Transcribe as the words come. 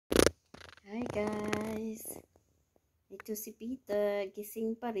Hi guys! Ito si Peter.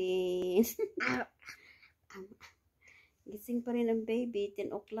 Gising pa rin. Gising pa rin ang baby.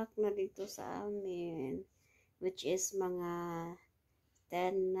 10 o'clock na dito sa amin. Which is mga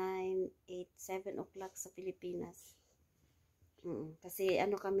 10, 9, 8, 7 o'clock sa Pilipinas. Kasi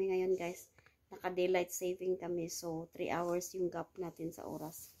ano kami ngayon guys. Naka-daylight saving kami. So 3 hours yung gap natin sa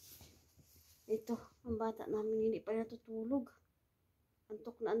oras. Ito, ang bata namin hindi pa natutulog.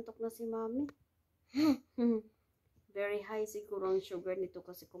 Antok na si mami. Very high siguro ang sugar nito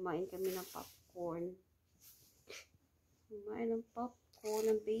kasi kumain kami ng popcorn. Kumain ng popcorn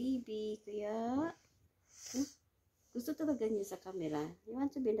ng baby. Kaya, gusto talaga niya sa camera. You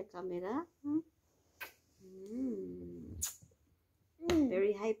want to be in the camera?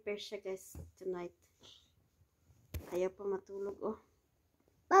 Very hyper siya guys tonight. Ayaw pa matulog oh.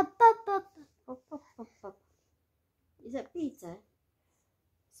 Pop. Is that pizza?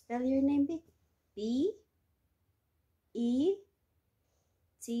 Spell your name, B. P-E-T-E-R.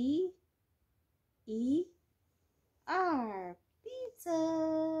 Pizza.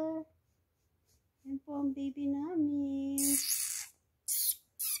 Yan po ang baby namin.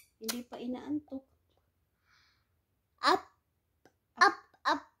 Hindi pa inaantok. Up.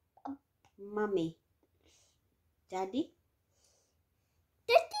 Mommy. Daddy.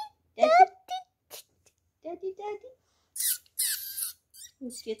 Daddy. Ang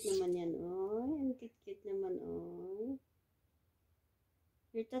cute naman yan, oh. Ang cute naman, oh.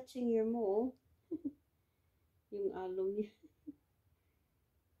 You're touching your mo, yung along niya.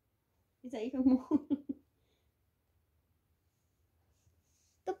 Isa ikaw mo.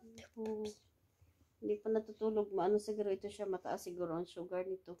 Hindi pa natutulog. Maano siguro ito siya. Mataas siguro ang sugar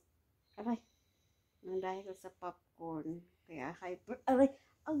nito. Aray. Nang dahil sa popcorn. Kaya hyper. Aray.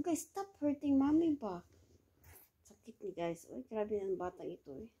 Oh guys, stop hurting mommy ba? Sakit ni guys. Uy, grabe ng batang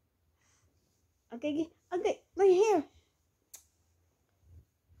ito eh. Agay, my hair.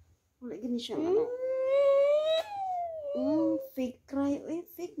 Wala gani siya ano. Fake cry. Uy,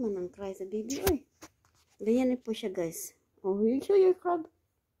 fake man ang cry sa baby. Uy. Ganyan po siya guys. Oh, you show your crab.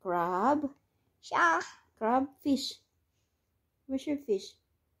 Crab? Siya. Crab, fish. Where's your fish?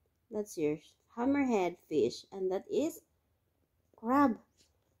 That's your hammerhead fish. And that is crab.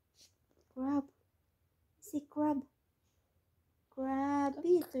 Crab. See crab.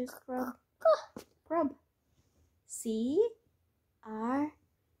 Peter's crab. Crab. C-R.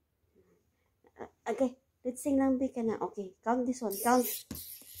 Okay, let's sing lang big na. Okay, count this one. Count.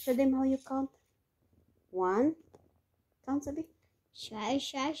 Show them how you count. 1. Count sabi. Sure.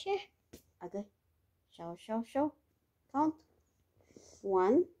 Okay. Show. Count.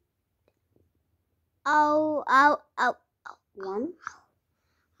 1. 1.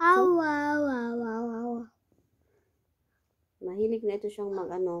 Mahilig na ito siyang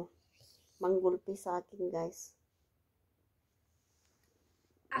manggulpi sa akin, guys.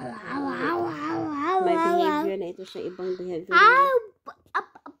 May behavior na ito siya, ibang behavior.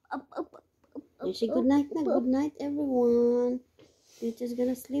 You say good night na. Good night, everyone. Peter's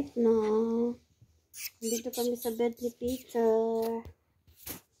gonna sleep now. Dito kami sa bed ni Peter.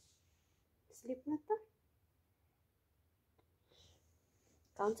 Sleep na to.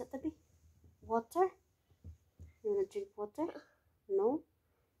 Count sa tabi. Water? You wanna drink water? No?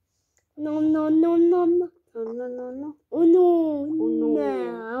 No.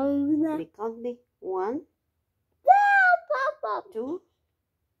 Count me. 1, 2,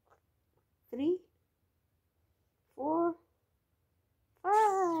 3, 4,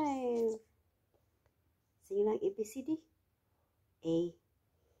 5. Sing lang ABCD. A,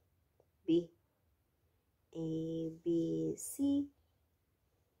 B, C,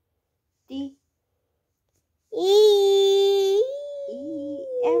 D, E,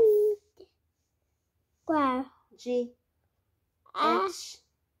 F, G, H,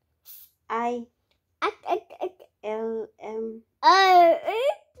 I, L, M,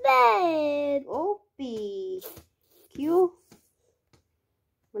 O, P, Q.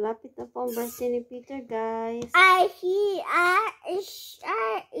 Malapit na po ang birthday ni Peter, guys.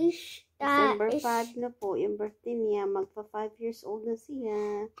 December 5 na po yung birthday niya. Magpa 5 years old na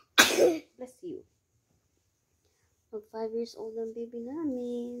siya. Bless you. Mag 5 years old ang baby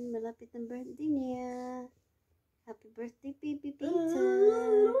namin. Malapit ang birthday niya. Happy birthday, baby Peter.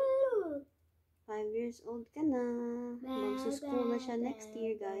 5 years old ka na. Magsuschool na siya next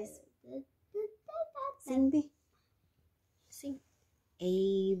year, guys. Sing, B. Sing. A,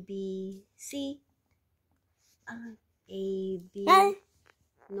 B, C. A, B.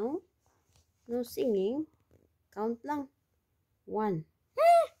 No? No singing. Count lang. 1.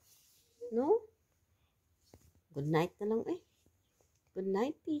 No? Good night na lang eh. Good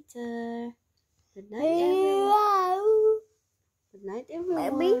night, Peter. Good night, everyone. Good night,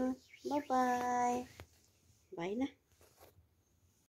 everyone. Bye-bye.